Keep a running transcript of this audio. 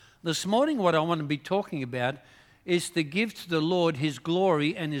This morning, what I want to be talking about is to give to the Lord His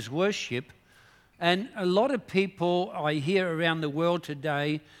glory and His worship. And a lot of people I hear around the world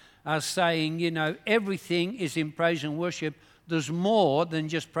today are saying, you know, everything is in praise and worship. There's more than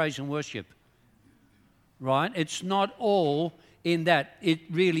just praise and worship, right? It's not all in that. It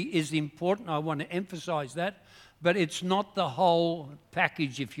really is important. I want to emphasize that. But it's not the whole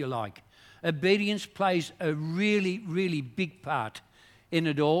package, if you like. Obedience plays a really, really big part in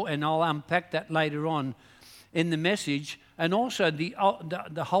it all, and I'll unpack that later on in the message. And also the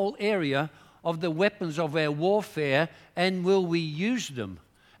whole area of the weapons of our warfare, and will we use them?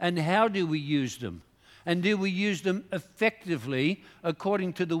 And how do we use them? And do we use them effectively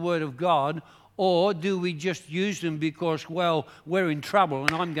according to the Word of God, or do we just use them because, well, we're in trouble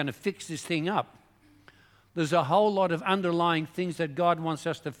and I'm going to fix this thing up? There's a whole lot of underlying things that God wants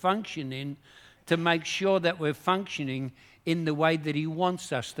us to function in to make sure that we're functioning in the way that He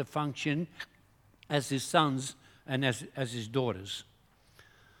wants us to function as His sons and as His daughters.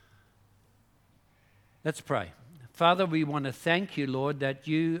 Let's pray. Father, we want to thank You, Lord, that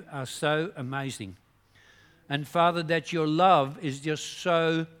You are so amazing. And Father, that Your love is just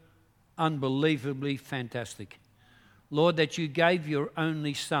so unbelievably fantastic. Lord, that You gave Your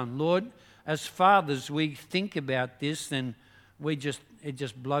only Son. Lord, as fathers, we think about this and it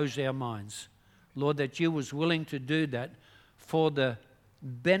just blows our minds. Lord, that You was willing to do that for the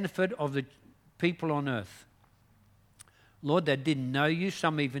benefit of the people on earth. Lord, that didn't know You,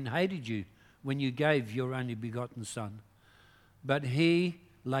 some even hated You when You gave Your only begotten Son. But He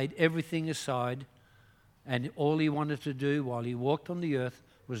laid everything aside, and all He wanted to do while He walked on the earth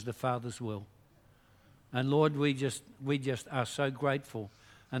was the Father's will. And Lord, we just are so grateful.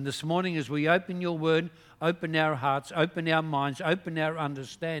 And this morning, as we open Your Word, open our hearts, open our minds, open our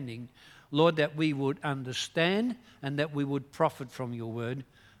understanding, Lord, that we would understand and that we would profit from Your Word,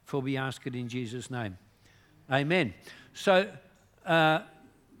 for we ask it in Jesus' name. Amen. So,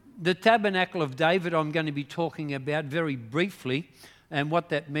 the tabernacle of David I'm going to be talking about very briefly, and what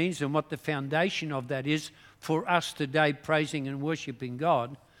that means and what the foundation of that is for us today, praising and worshiping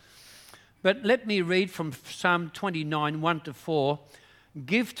God. But let me read from Psalm 29, 1-4.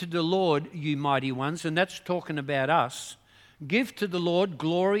 Give to the Lord, you mighty ones, and that's talking about us. Give to the Lord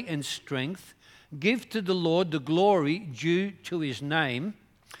glory and strength. Give to the Lord the glory due to His name.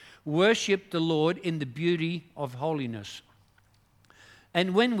 Worship the Lord in the beauty of holiness.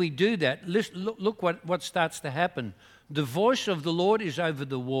 And when we do that, look what starts to happen. The voice of the Lord is over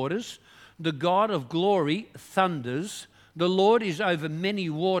the waters. The God of glory thunders. The Lord is over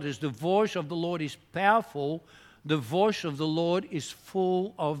many waters. The voice of the Lord is powerful. The voice of the Lord is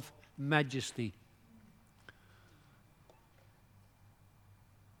full of majesty.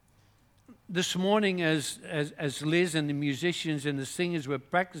 This morning, as Liz and the musicians and the singers were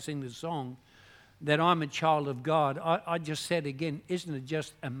practicing the song, that I'm a child of God, I just said again, isn't it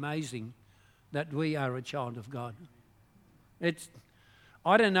just amazing that we are a child of God?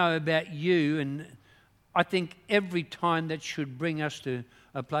 I don't know about you, and I think every time that should bring us to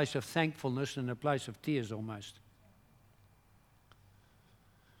a place of thankfulness and a place of tears almost.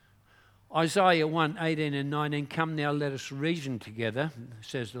 Isaiah 1, 18 and 19, come now, let us reason together,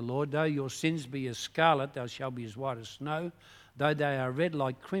 says the Lord. Though your sins be as scarlet, they shall be as white as snow. Though they are red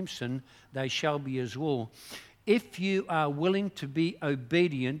like crimson, they shall be as wool. If you are willing to be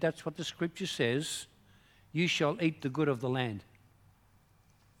obedient, that's what the Scripture says, you shall eat the good of the land.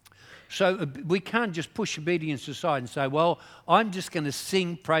 So we can't just push obedience aside and say, well, I'm just going to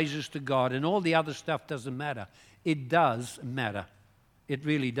sing praises to God and all the other stuff doesn't matter. It does matter. It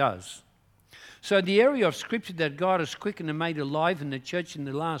really does. So the area of Scripture that God has quickened and made alive in the church in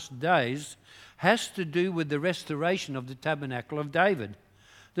the last days has to do with the restoration of the tabernacle of David.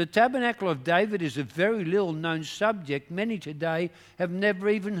 The tabernacle of David is a very little known subject. Many today have never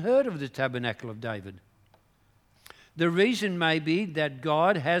even heard of the tabernacle of David. The reason may be that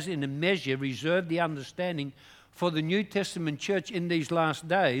God has in a measure reserved the understanding for the New Testament church in these last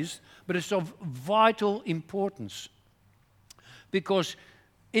days, but it's of vital importance because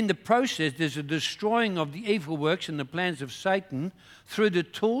in the process, there's a destroying of the evil works and the plans of Satan through the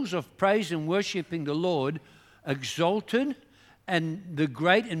tools of praise and worshiping the Lord, exalted, and the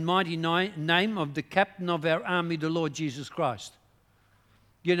great and mighty name of the captain of our army, the Lord Jesus Christ.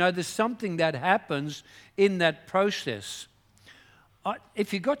 You know, there's something that happens in that process.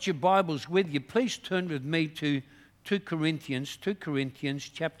 If you've got your Bibles with you, please turn with me to 2 Corinthians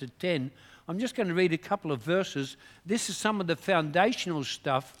chapter 10. I'm just going to read a couple of verses. This is some of the foundational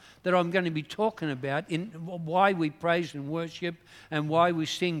stuff that I'm going to be talking about in why we praise and worship and why we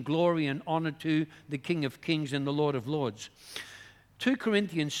sing glory and honor to the King of Kings and the Lord of Lords. 2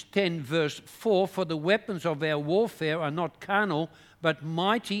 Corinthians 10 verse 4, for the weapons of our warfare are not carnal, but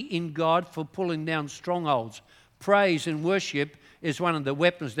mighty in God for pulling down strongholds. Praise and worship is one of the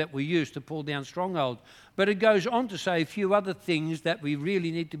weapons that we use to pull down strongholds. But it goes on to say a few other things that we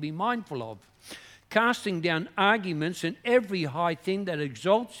really need to be mindful of. Casting down arguments and every high thing that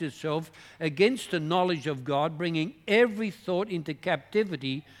exalts itself against the knowledge of God, bringing every thought into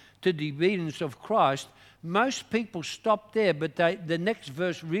captivity to the obedience of Christ. Most people stop there, but the next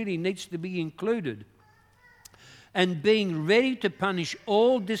verse really needs to be included. And being ready to punish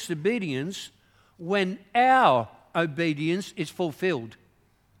all disobedience when our obedience is fulfilled.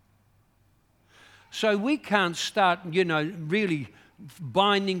 So we can't start, really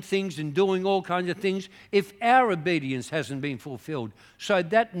binding things and doing all kinds of things if our obedience hasn't been fulfilled. So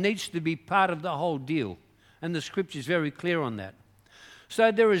that needs to be part of the whole deal. And the scripture is very clear on that. So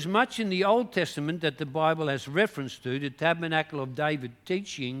there is much in the Old Testament that the Bible has reference to, the tabernacle of David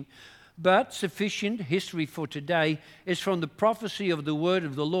teaching, but sufficient history for today is from the prophecy of the word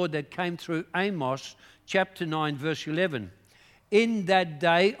of the Lord that came through Amos chapter 9 verse 11. In that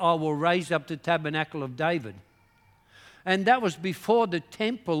day I will raise up the tabernacle of David. And that was before the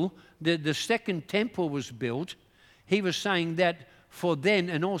temple, the second temple was built. He was saying that for then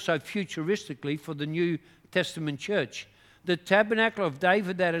and also futuristically for the New Testament church. The tabernacle of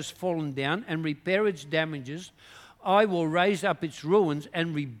David that has fallen down and repair its damages, I will raise up its ruins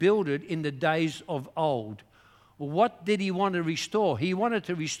and rebuild it in the days of old. What did he want to restore? He wanted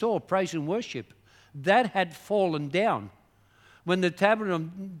to restore praise and worship. That had fallen down. When the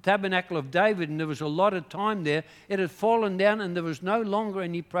tabernacle of David, and there was a lot of time there, it had fallen down and there was no longer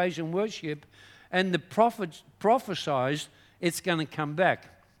any praise and worship. And the prophets prophesied it's going to come back.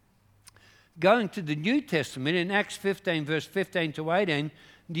 Going to the New Testament, in Acts 15, verse 15 to 18,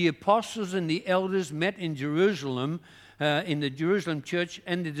 the apostles and the elders met in Jerusalem, in the Jerusalem church,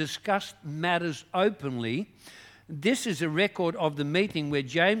 and they discussed matters openly. This is a record of the meeting where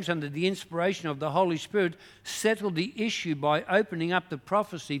James, under the inspiration of the Holy Spirit, settled the issue by opening up the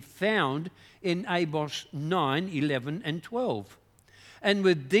prophecy found in Amos 9, 11, and 12. And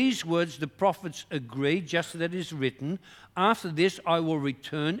with these words the prophets agreed, just as it is written, after this I will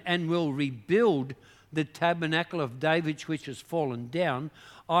return and will rebuild the tabernacle of David which has fallen down.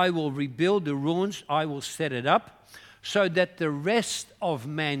 I will rebuild the ruins, I will set it up, so that the rest of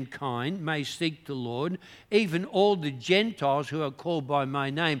mankind may seek the Lord, even all the Gentiles who are called by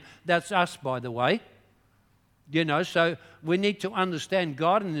my name. That's us, by the way. So we need to understand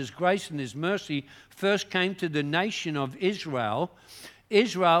God in His grace and His mercy first came to the nation of Israel.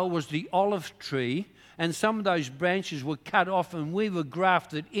 Israel was the olive tree, and some of those branches were cut off, and we were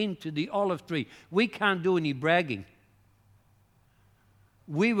grafted into the olive tree. We can't do any bragging.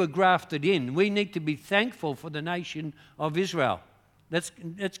 We were grafted in. We need to be thankful for the nation of Israel. Let's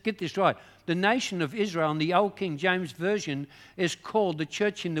get this right. The nation of Israel in the Old King James Version is called the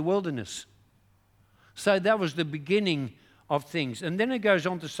church in the wilderness. So that was the beginning of things. And then it goes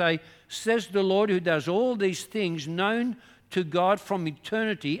on to say, says the Lord who does all these things, known to God from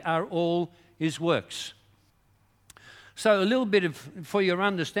eternity are all His works. So a little bit for your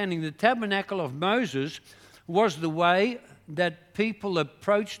understanding, the tabernacle of Moses was the way that people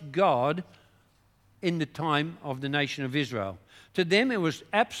approached God in the time of the nation of Israel. To them it was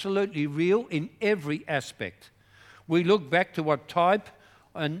absolutely real in every aspect. We look back to what type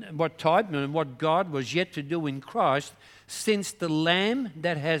and what God was yet to do in Christ. Since the lamb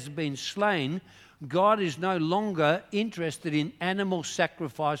that has been slain, God is no longer interested in animal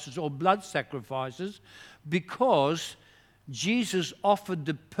sacrifices or blood sacrifices, because Jesus offered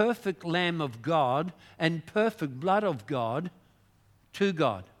the perfect Lamb of God and perfect blood of God to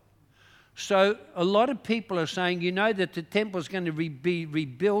God. So a lot of people are saying, that the temple is going to be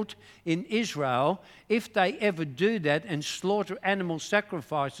rebuilt in Israel. If they ever do that and slaughter animal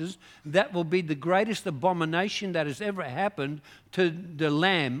sacrifices, that will be the greatest abomination that has ever happened to the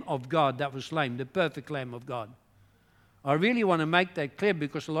Lamb of God that was slain, the perfect Lamb of God. I really want to make that clear,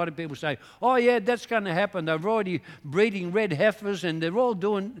 because a lot of people say, oh yeah, that's going to happen. They're already breeding red heifers and they're all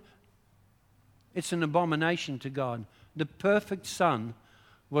doing... It's an abomination to God. The perfect Son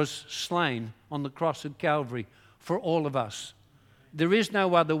was slain on the cross of Calvary for all of us. There is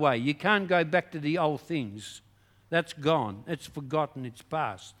no other way. You can't go back to the old things. That's gone. It's forgotten. It's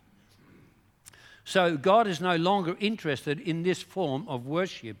past. So God is no longer interested in this form of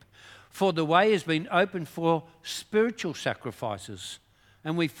worship, for the way has been opened for spiritual sacrifices.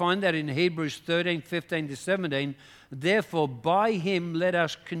 And we find that in Hebrews 13, 15 to 17. Therefore, by Him let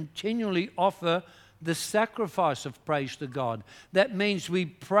us continually offer the sacrifice of praise to God. That means we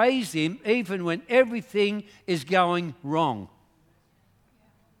praise Him even when everything is going wrong.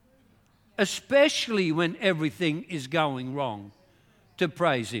 especially when everything is going wrong, to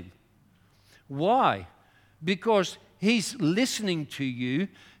praise Him. Why? Because He's listening to you.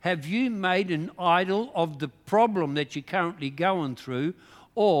 Have you made an idol of the problem that you're currently going through,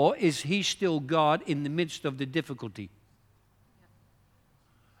 or is He still God in the midst of the difficulty?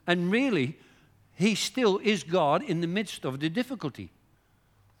 And really, He still is God in the midst of the difficulty.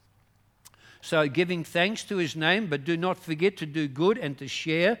 So giving thanks to His name, but do not forget to do good and to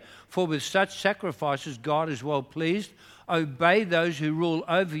share, for with such sacrifices God is well pleased. Obey those who rule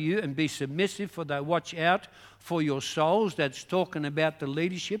over you and be submissive, for they watch out for your souls. That's talking about the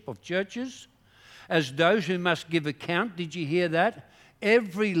leadership of churches. As those who must give account, did you hear that?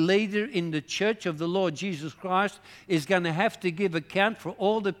 Every leader in the church of the Lord Jesus Christ is going to have to give account for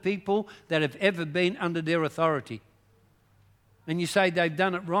all the people that have ever been under their authority. And you say they've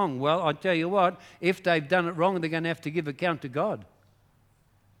done it wrong. Well, I tell you what, if they've done it wrong, they're going to have to give account to God.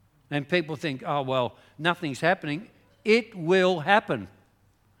 And people think, oh, well, nothing's happening. It will happen.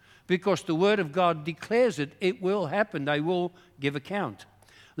 Because the Word of God declares it. It will happen. They will give account.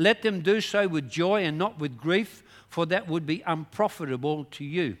 Let them do so with joy and not with grief, for that would be unprofitable to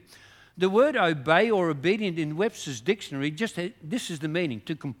you. The word obey or obedient in Webster's dictionary, this is the meaning: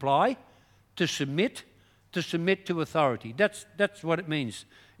 to comply, to submit to authority. That's what it means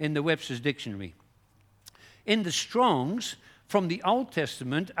in the Webster's dictionary. In the Strong's, from the Old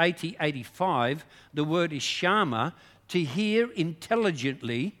Testament, 8085, the word is shama, to hear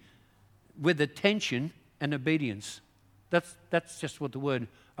intelligently with attention and obedience. That's just what the word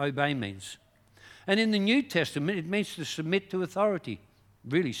obey means. And in the New Testament, it means to submit to authority.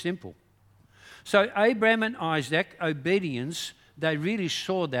 Really simple. So Abraham and Isaac, obedience, they really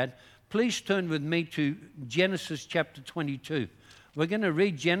saw that. Please turn with me to Genesis chapter 22. We're going to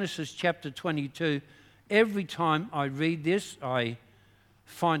read Genesis chapter 22. Every time I read this, I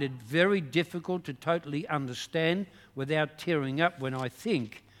find it very difficult to totally understand without tearing up when I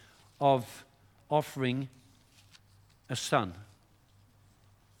think of offering a son.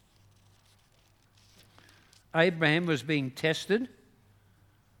 Abraham was being tested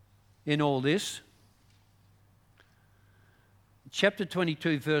in all this. Chapter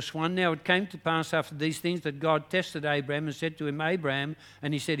 22, verse 1, now it came to pass after these things that God tested Abraham and said to him, Abraham,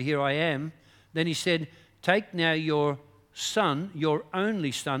 and he said, here I am. Then he said, take now your son, your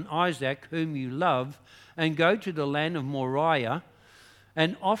only son, Isaac, whom you love, and go to the land of Moriah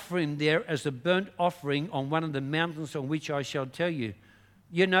and offer him there as a burnt offering on one of the mountains on which I shall tell you.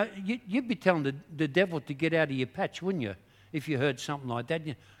 You know, you'd be telling the devil to get out of your patch, wouldn't you? If you heard something like that.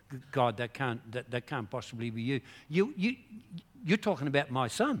 God, that can't possibly be you. You're talking about my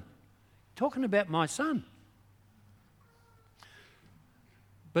son. Talking about my son.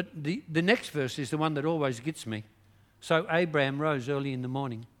 But the next verse is the one that always gets me. So Abraham rose early in the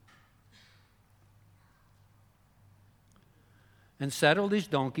morning and saddled his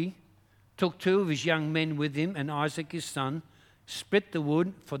donkey, took 2 of his young men with him and Isaac his son, split the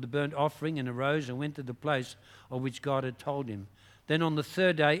wood for the burnt offering, and arose and went to the place of which God had told him. Then on the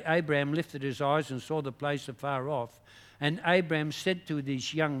 3rd day, Abraham lifted his eyes and saw the place afar off. And Abraham said to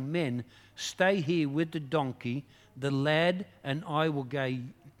these young men, stay here with the donkey. The lad and I will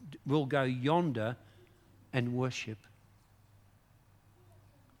go yonder and worship.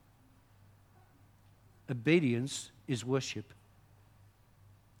 Obedience is worship.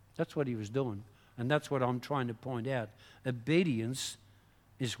 That's what he was doing. And that's what I'm trying to point out. Obedience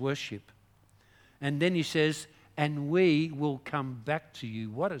is worship. And then he says, and we will come back to you.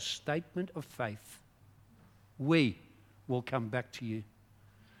 What a statement of faith. We will come back to you.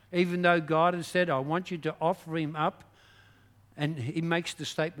 Even though God has said, I want you to offer him up, and he makes the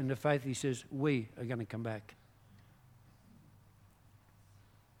statement of faith, he says, we are going to come back.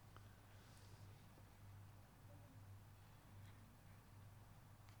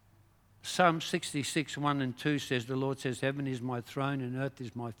 Psalm 66, 1 and 2 says, the Lord says, heaven is my throne and earth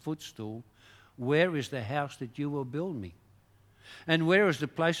is my footstool. Where is the house that you will build me? And where is the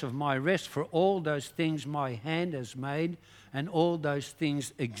place of my rest? For all those things my hand has made, and all those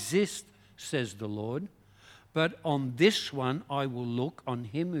things exist, says the Lord. But on this one I will look, on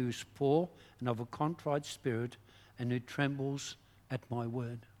him who is poor and of a contrite spirit, and who trembles at my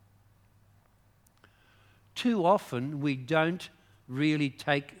word. Too often we don't really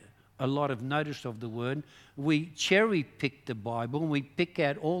take a lot of notice of the word. We cherry pick the Bible and we pick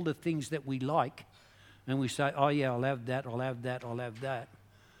out all the things that we like, and we say, oh yeah, I'll have that, I'll have that, I'll have that.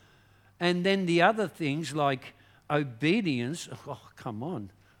 And then the other things like obedience, oh come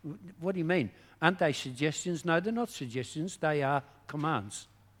on, what do you mean? Aren't they suggestions? No, they're not suggestions, they are commands.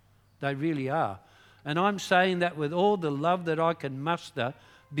 They really are. And I'm saying that with all the love that I can muster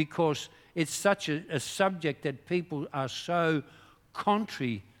because it's such a subject that people are so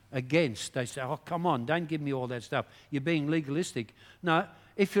contrary against. They say, oh, come on, don't give me all that stuff. You're being legalistic. No,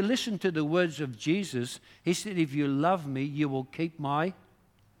 if you listen to the words of Jesus, he said, if you love me, you will keep my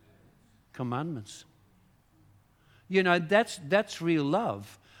commandments. You know, that's real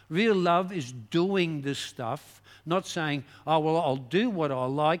love. Real love is doing this stuff, not saying, oh, well, I'll do what I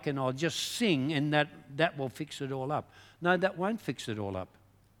like and I'll just sing and that will fix it all up. No, that won't fix it all up.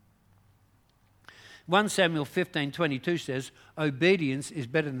 1 Samuel 15:22 says, obedience is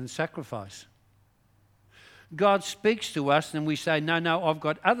better than sacrifice. God speaks to us and we say, no, I've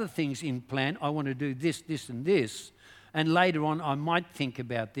got other things in plan. I want to do this, this, and this. And later on, I might think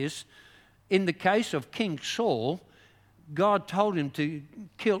about this. In the case of King Saul, God told him to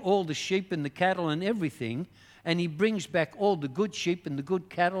kill all the sheep and the cattle and everything. And he brings back all the good sheep and the good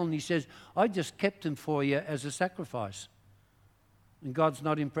cattle. And he says, I just kept them for you as a sacrifice. And God's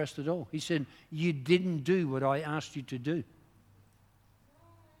not impressed at all. He said, you didn't do what I asked you to do.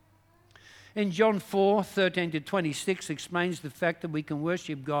 In John 4:13-26 explains the fact that we can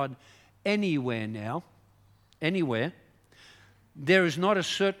worship God anywhere now. Anywhere. There is not a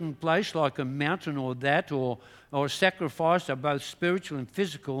certain place like a mountain or a sacrifice are both spiritual and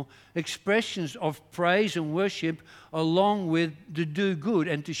physical expressions of praise and worship along with to do good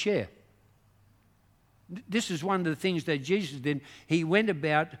and to share. This is one of the things that Jesus did. He went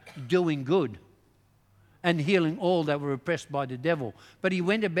about doing good and healing all that were oppressed by the devil. But he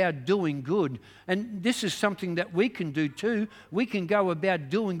went about doing good. And this is something that we can do too. We can go about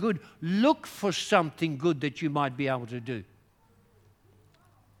doing good. Look for something good that you might be able to do.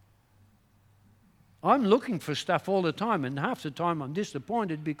 I'm looking for stuff all the time, and half the time I'm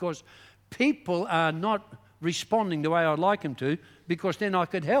disappointed because people are not responding the way I'd like them to, because then I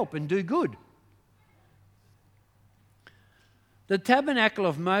could help and do good. The tabernacle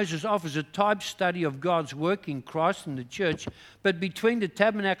of Moses offers a type study of God's work in Christ and the church, but between the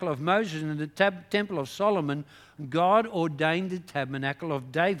tabernacle of Moses and the temple of Solomon, God ordained the tabernacle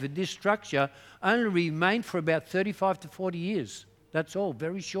of David. This structure only remained for about 35 to 40 years. That's all,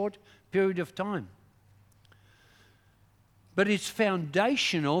 very short period of time. But it's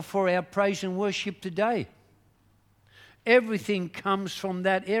foundational for our praise and worship today. Everything comes from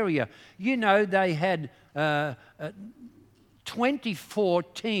that area. You know, they had 24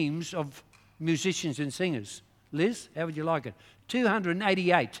 teams of musicians and singers. Liz, how would you like it?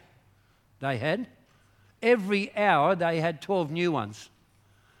 288 they had. Every hour they had 12 new ones.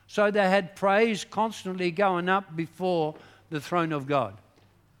 So they had praise constantly going up before the throne of God.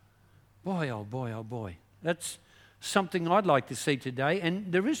 Boy, oh boy, oh boy. That's something I'd like to see today.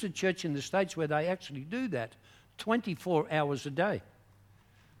 And there is a church in the States where they actually do that 24 hours a day.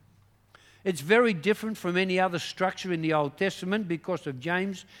 It's very different from any other structure in the Old Testament because of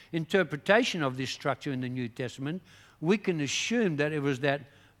James' interpretation of this structure in the New Testament. We can assume that it was that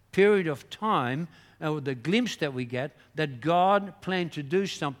period of time, or the glimpse that we get, that God planned to do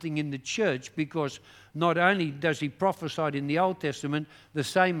something in the church, because not only does he prophesy in the Old Testament, the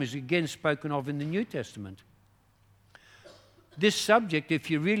same is again spoken of in the New Testament. This subject, if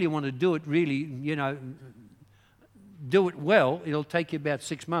you really want to do it, do it well, it'll take you about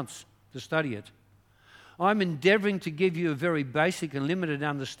 6 months to study it. I'm endeavouring to give you a very basic and limited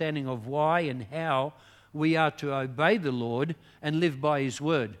understanding of why and how we are to obey the Lord and live by his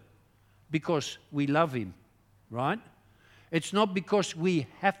word, because we love him, right? It's not because we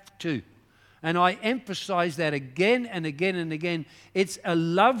have to. And I emphasize that again and again and again. It's a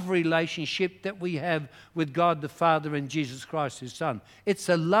love relationship that we have with God the Father and Jesus Christ, his Son. It's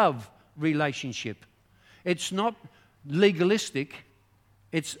a love relationship. It's not legalistic.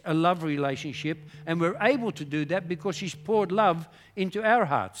 It's a love relationship. And we're able to do that because he's poured love into our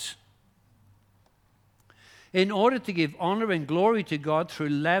hearts. In order to give honor and glory to God through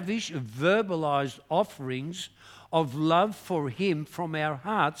lavish, verbalized offerings of love for him from our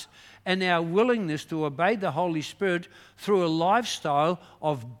hearts, and our willingness to obey the Holy Spirit through a lifestyle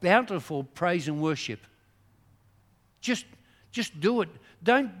of bountiful praise and worship. Just do it.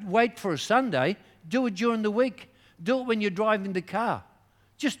 Don't wait for a Sunday. Do it during the week. Do it when you're driving the car.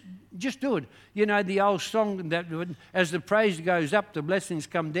 Just do it. You know the old song that as the praise goes up, the blessings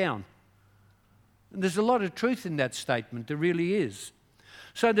come down. And there's a lot of truth in that statement. There really is.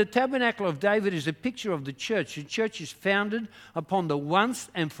 So the tabernacle of David is a picture of the church. The church is founded upon the once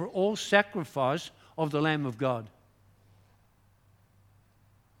and for all sacrifice of the Lamb of God.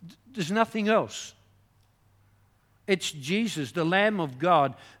 There's nothing else. It's Jesus, the Lamb of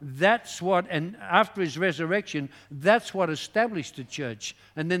God. That's what, and after his resurrection, that's what established the church.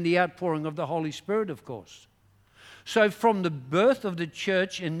 And then the outpouring of the Holy Spirit, of course. So from the birth of the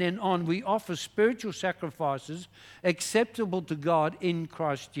church and then on, we offer spiritual sacrifices acceptable to God in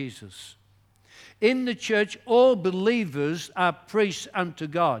Christ Jesus. In the church, all believers are priests unto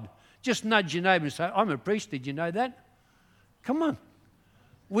God. Just nudge your neighbor and say, I'm a priest, did you know that? Come on.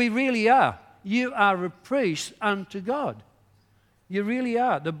 We really are. You are a priest unto God. You really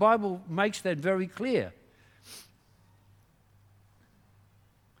are. The Bible makes that very clear.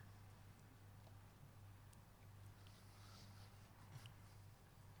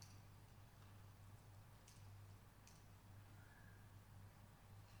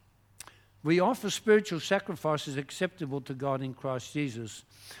 We offer spiritual sacrifices acceptable to God in Christ Jesus.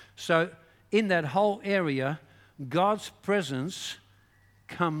 So in that whole area, God's presence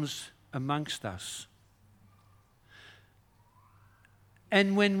comes amongst us.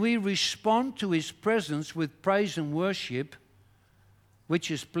 And when we respond to His presence with praise and worship, which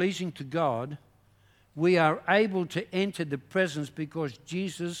is pleasing to God, we are able to enter the presence because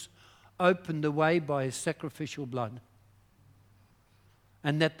Jesus opened the way by His sacrificial blood.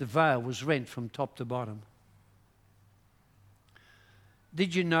 And that the veil was rent from top to bottom.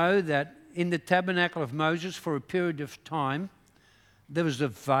 Did you know that in the tabernacle of Moses for a period of time, there was a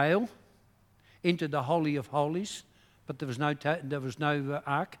veil into the Holy of Holies, but there was no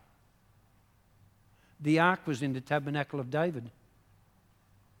ark? The ark was in the tabernacle of David.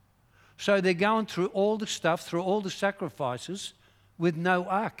 So they're going through all the stuff, through all the sacrifices, with no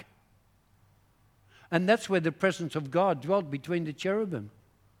ark. And that's where the presence of God dwelt between the cherubim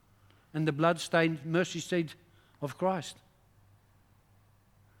and the blood-stained mercy seat of Christ.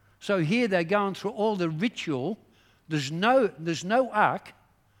 So here they're going through all the ritual. There's no ark.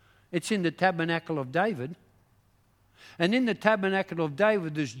 It's in the tabernacle of David. And in the tabernacle of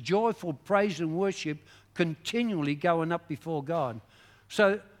David, there's joyful praise and worship continually going up before God.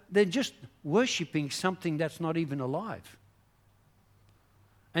 So they're just worshiping something that's not even alive.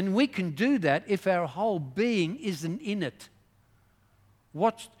 And we can do that if our whole being isn't in it.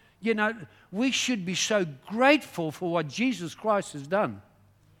 We should be so grateful for what Jesus Christ has done.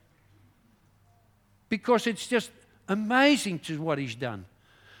 Because it's just amazing to what He's done.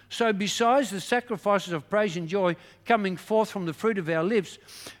 So besides the sacrifices of praise and joy coming forth from the fruit of our lips,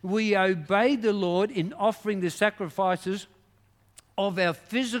 we obey the Lord in offering the sacrifices of our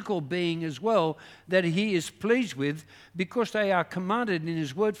physical being as well that He is pleased with, because they are commanded in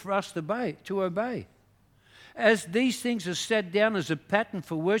His word for us to obey. As these things are set down as a pattern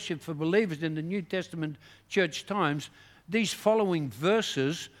for worship for believers in the New Testament church times, these following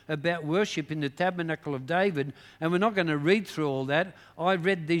verses about worship in the tabernacle of David, and we're not going to read through all that. I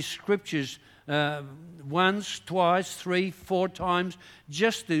read these scriptures once, twice, 3, 4 times,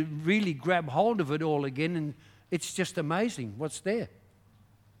 just to really grab hold of it all again, and it's just amazing what's there.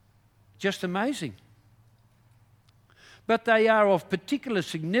 Just amazing. But they are of particular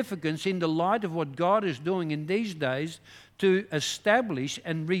significance in the light of what God is doing in these days to establish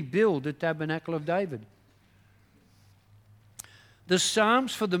and rebuild the tabernacle of David. The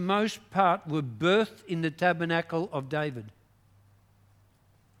Psalms, for the most part, were birthed in the tabernacle of David.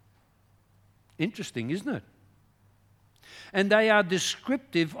 Interesting, isn't it? And they are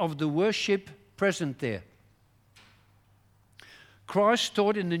descriptive of the worship present there. Christ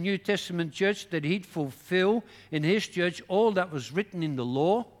taught in the New Testament church that He'd fulfill in His church all that was written in the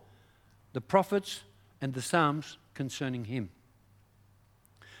law, the prophets, and the Psalms concerning Him.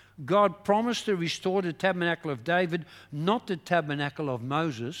 God promised to restore the tabernacle of David, not the tabernacle of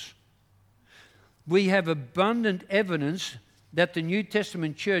Moses. We have abundant evidence that the New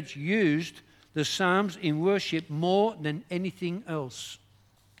Testament church used the Psalms in worship more than anything else.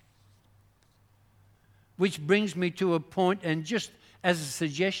 Which brings me to a point, and just as a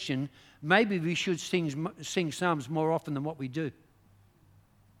suggestion, maybe we should sing Psalms more often than what we do.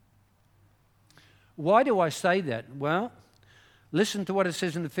 Why do I say that? Well, listen to what it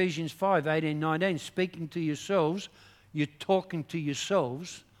says in Ephesians 5, 18, 19. Speaking to yourselves, you're talking to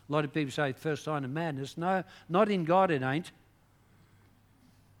yourselves. A lot of people say first sign of madness. No, not in God it ain't.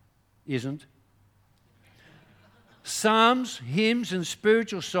 Isn't. Psalms, hymns, and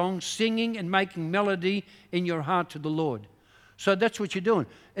spiritual songs, singing and making melody in your heart to the Lord. So that's what you're doing.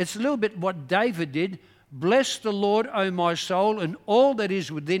 It's a little bit what David did. Bless the Lord, O my soul, and all that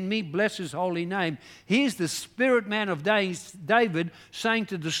is within me, bless His holy name. Here's the spirit man of David saying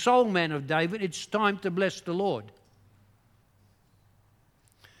to the soul man of David, it's time to bless the Lord.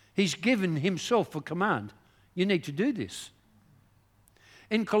 He's given himself a command. You need to do this.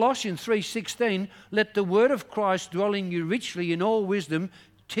 In Colossians 3:16, let the word of Christ dwell in you richly in all wisdom,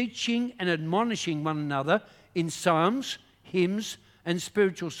 teaching and admonishing one another in psalms, hymns, and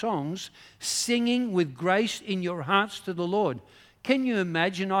spiritual songs, singing with grace in your hearts to the Lord. Can you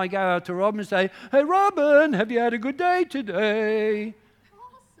imagine I go out to Robin and say, "Hey, Robin, have you had a good day today?"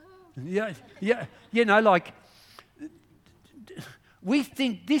 Awesome. Yeah, you know, like, we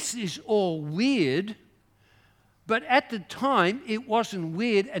think this is all weird, but at the time it wasn't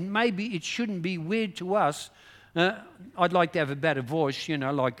weird, and maybe it shouldn't be weird to us. I'd like to have a better voice, you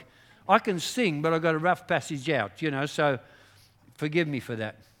know, like I can sing, but I've got a rough passage out, you know, so forgive me for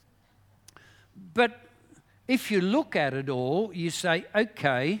that. But if you look at it all, you say,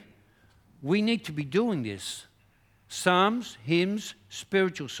 okay, we need to be doing this. Psalms, hymns,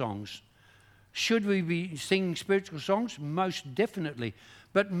 spiritual songs. Should we be singing spiritual songs? Most definitely.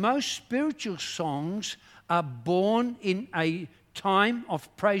 But most spiritual songs are born in a time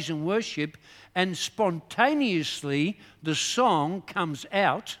of praise and worship, and spontaneously the song comes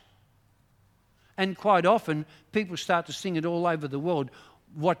out, and quite often people start to sing it all over the world,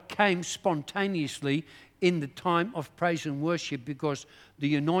 what came spontaneously in the time of praise and worship, because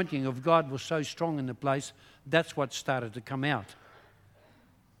the anointing of God was so strong in the place. That's what started to come out.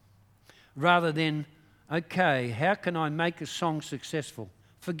 Rather than, okay, how can I make a song successful?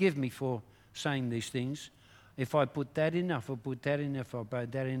 Forgive me for saying these things. If I put that in, if I put that in, if I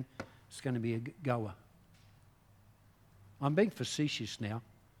put that in, it's going to be a goer. I'm being facetious now.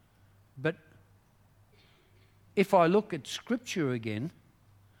 But if I look at Scripture again,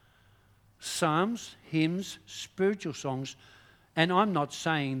 psalms, hymns, spiritual songs, and I'm not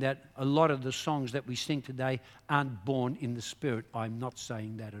saying that a lot of the songs that we sing today aren't born in the Spirit. I'm not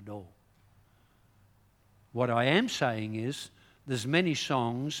saying that at all. What I am saying is there's many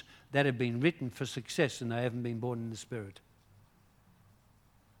songs that have been written for success and they haven't been born in the Spirit.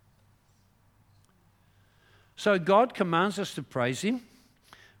 So God commands us to praise Him.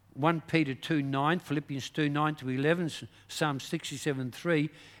 1 Peter 2:9, Philippians 2:9-11, Psalm 67:3.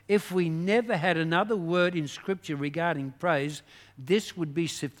 If we never had another word in Scripture regarding praise, this would be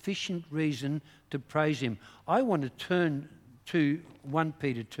sufficient reason to praise Him. I want to turn to 1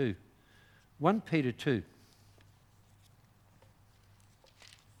 Peter 2. 1 Peter 2.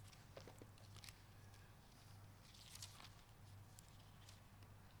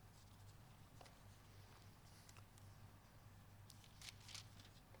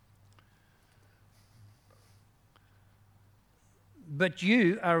 But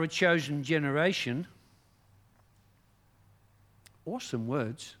you are a chosen generation. Awesome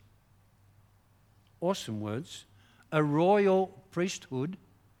words. Awesome words. A royal priesthood.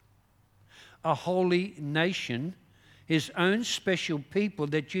 A holy nation. His own special people,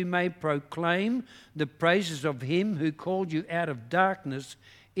 that you may proclaim the praises of Him who called you out of darkness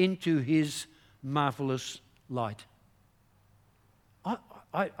into His marvelous light.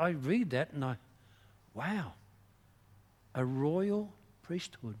 I read that and wow. A royal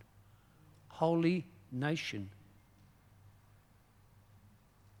priesthood, holy nation.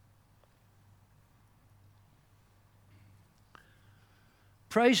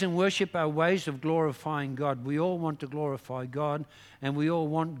 Praise and worship are ways of glorifying God. We all want to glorify God, and we all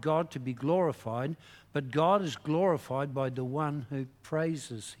want God to be glorified, but God is glorified by the one who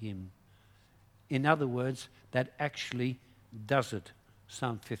praises Him. In other words, that actually does it.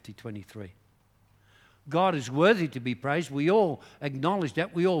 Psalm 50:23. God is worthy to be praised. We all acknowledge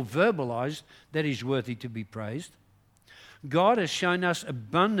that. We all verbalize that He's worthy to be praised. God has shown us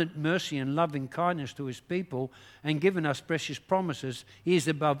abundant mercy and loving kindness to His people and given us precious promises. He is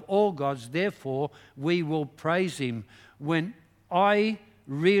above all gods, therefore we will praise Him. When I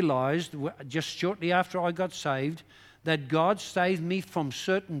realized, just shortly after I got saved, that God saved me from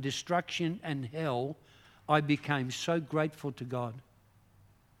certain destruction and hell, I became so grateful to God.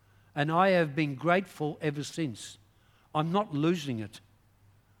 And I have been grateful ever since. I'm not losing it.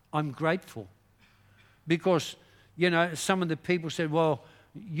 I'm grateful. Because, you know, some of the people said, well,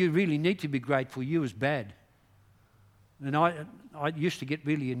 you really need to be grateful. You was bad. And I used to get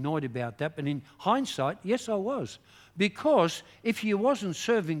really annoyed about that. But in hindsight, yes, I was. Because if you wasn't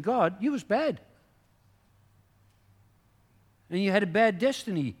serving God, you was bad. And you had a bad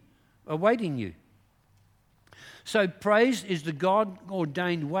destiny awaiting you. So praise is the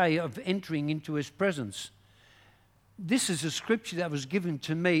God-ordained way of entering into His presence. This is a scripture that was given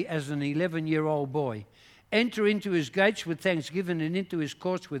to me as an 11-year-old boy. Enter into His gates with thanksgiving and into His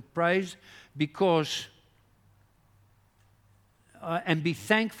courts with praise, because and be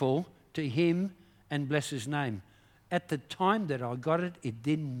thankful to Him and bless His name. At the time that I got it, it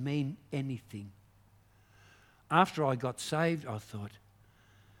didn't mean anything. After I got saved, I thought,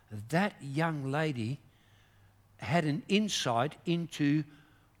 that young lady had an insight into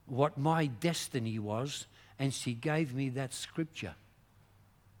what my destiny was, and she gave me that scripture.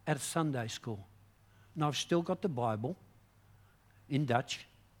 at Sunday school. And I've still got the Bible in Dutch.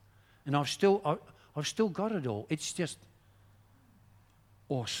 And I've still got it all. It's just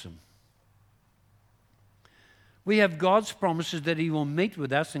awesome. We have God's promises that He will meet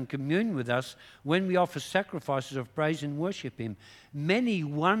with us and commune with us when we offer sacrifices of praise and worship Him. Many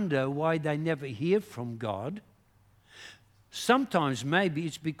wonder why they never hear from God. Sometimes maybe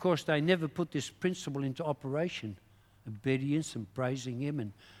it's because they never put this principle into operation. Obedience and praising Him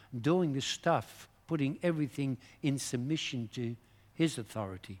and doing this stuff, putting everything in submission to His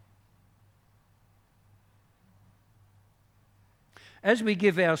authority. As we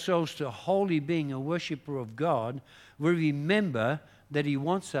give ourselves to wholly being a worshipper of God, we remember that He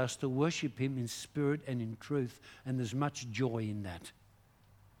wants us to worship Him in spirit and in truth, and there's much joy in that.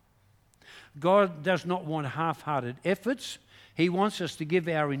 God does not want half-hearted efforts. He wants us to give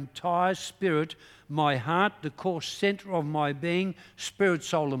our entire spirit, my heart, the core center of my being, spirit,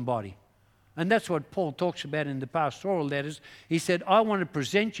 soul, and body. And that's what Paul talks about in the pastoral letters. He said, I want to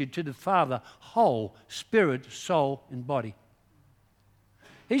present you to the Father, whole, spirit, soul, and body.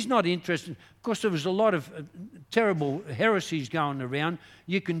 He's not interested. Of course, there was a lot of terrible heresies going around.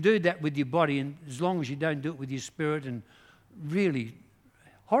 You can do that with your body, and as long as you don't do it with your spirit, and really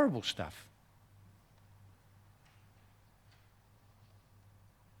horrible stuff.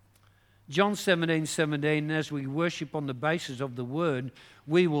 John 17:17, as we worship on the basis of the Word,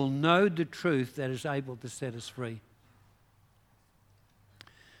 we will know the truth that is able to set us free.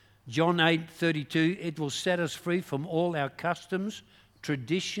 John 8:32, it will set us free from all our customs,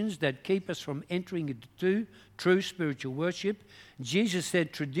 traditions that keep us from entering into true spiritual worship. Jesus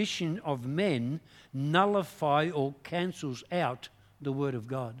said tradition of men nullify or cancels out the Word of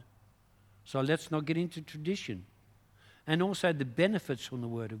God. So let's not get into tradition. And also the benefits from the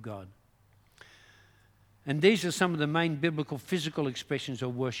Word of God. And these are some of the main biblical physical expressions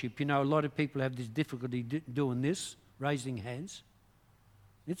of worship. You know, a lot of people have this difficulty doing this, raising hands.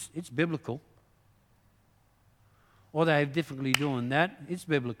 It's biblical. Or they have difficulty doing that. It's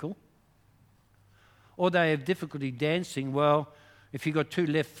biblical. Or they have difficulty dancing. Well, if you've got two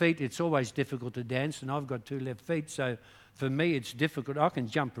left feet, it's always difficult to dance, and I've got two left feet, so for me it's difficult. I can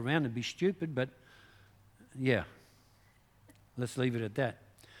jump around and be stupid, but yeah, let's leave it at that.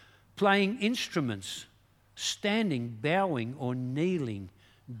 Playing instruments, standing, bowing, or kneeling,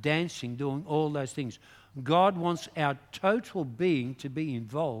 dancing, doing all those things. God wants our total being to be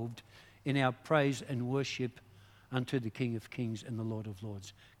involved in our praise and worship unto the King of Kings and the Lord of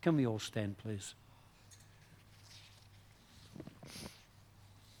Lords. Can we all stand, please?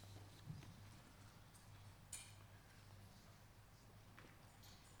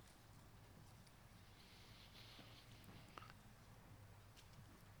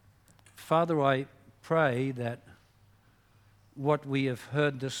 Father, I pray that what we have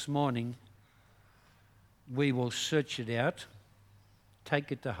heard this morning, we will search it out,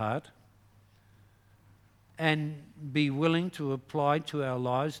 take it to heart, and be willing to apply to our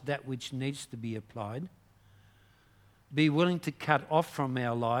lives that which needs to be applied. Be willing to cut off from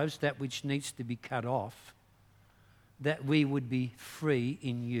our lives that which needs to be cut off, that we would be free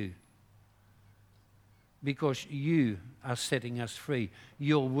in you. Because you are setting us free.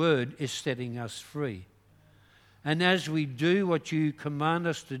 Your word is setting us free. And as we do what you command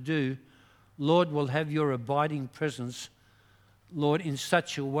us to do, Lord, we'll have your abiding presence, Lord, in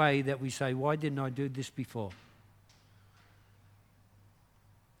such a way that we say, why didn't I do this before?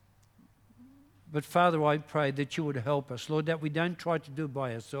 But Father, I pray that you would help us, Lord, that we don't try to do it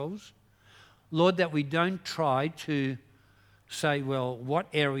by ourselves. Lord, that we don't try to say, well, what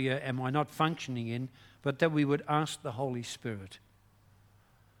area am I not functioning in? But that we would ask the Holy Spirit,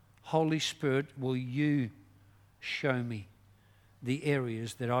 Holy Spirit, will you show me the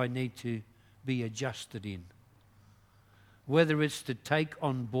areas that I need to be adjusted in? Whether it's to take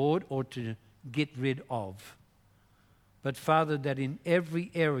on board or to get rid of. But Father, that in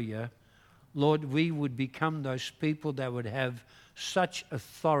every area, Lord, we would become those people that would have such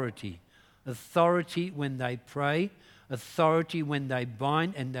authority. Authority when they pray, authority when they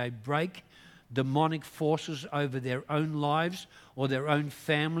bind and they break demonic forces over their own lives or their own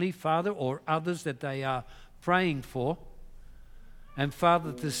family, Father, or others that they are praying for. And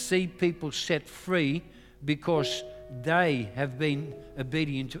Father, to see people set free because they have been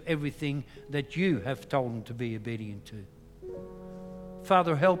obedient to everything that you have told them to be obedient to.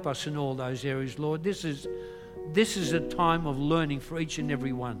 Father, help us in all those areas, Lord. This is a time of learning for each and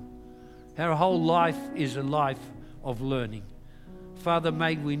every one. Our whole life is a life of learning. Father,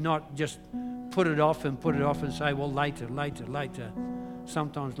 may we not just put it off and say, well, later.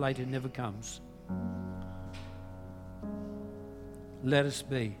 Sometimes later never comes. let us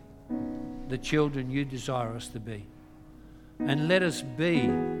be the children you desire us to be. And let us be,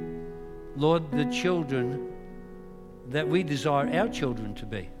 Lord, the children that we desire our children to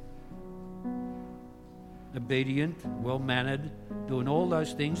be. Obedient, well-mannered, doing all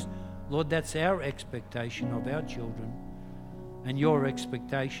those things. Lord, that's our expectation of our children. And your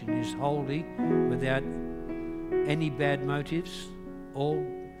expectation is holy, without any bad motives, all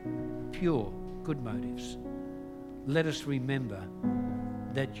pure, good motives. Let us remember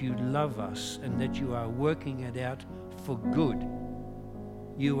that you love us and that you are working it out for good.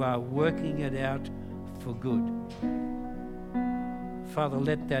 You are working it out for good. Father,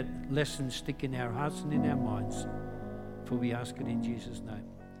 let that lesson stick in our hearts and in our minds, for we ask it in Jesus' name.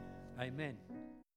 Amen.